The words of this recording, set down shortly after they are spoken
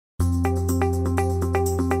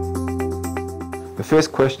The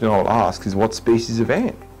first question I'll ask is what species of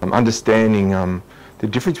ant? Understanding the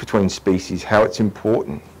difference between species, how it's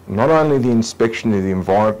important. Not only the inspection of the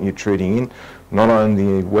environment you're treating in, not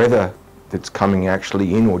only the weather that's coming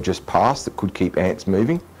actually in or just past that could keep ants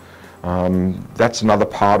moving. That's another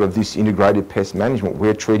part of this integrated pest management.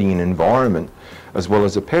 We're treating an environment as well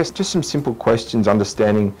as a pest. Just some simple questions,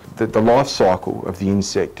 understanding the life cycle of the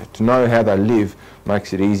insect. To know how they live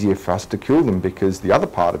makes it easier for us to kill them, because the other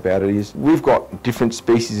part about it is we've got different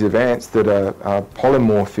species of ants that are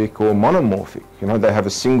polymorphic or monomorphic. You know, they have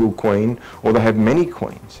a single queen or they have many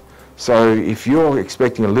queens. So if you're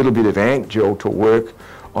expecting a little bit of ant gel to work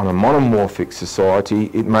on a monomorphic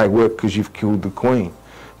society, it may work because you've killed the queen.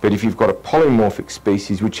 But if you've got a polymorphic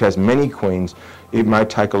species which has many queens, it may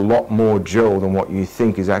take a lot more gel than what you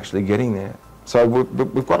think is actually getting there. So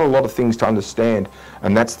we've got a lot of things to understand,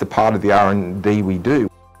 and that's the part of the R&D we do.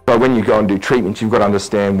 So when you go and do treatments, you've got to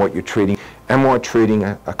understand what you're treating. Am I treating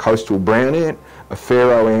a coastal brown ant, a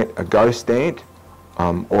pharaoh ant, a ghost ant,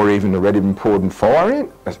 or even a red important fire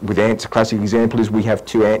ant? With ants, a classic example is we have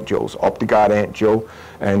two ant gels, Optigard ant gel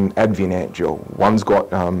and Advion ant gel. One's got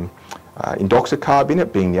indoxacarb in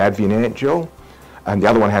it, being the Advion ant gel, and the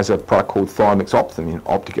other one has a product called Thiamix Optim in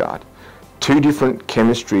Optigard. Two different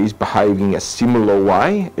chemistries behaving a similar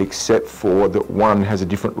way, except for that one has a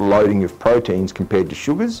different loading of proteins compared to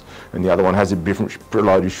sugars, and the other one has a different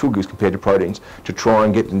load of sugars compared to proteins, to try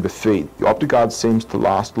and get them to feed. The Optigard seems to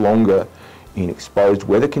last longer in exposed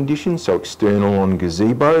weather conditions, so external on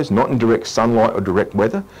gazebos, not in direct sunlight or direct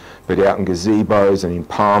weather, but out in gazebos and in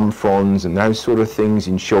palm fronds and those sort of things,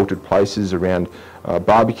 in sheltered places around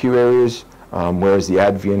barbecue areas, whereas the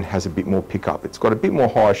Advion has a bit more pickup. It's got a bit more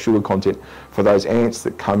higher sugar content for those ants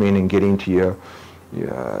that come in and get into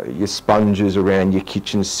your sponges around your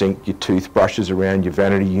kitchen sink, your toothbrushes around your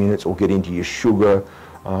vanity units, or get into your sugar,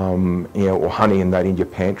 or honey and that in your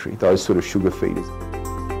pantry, those sort of sugar feeders.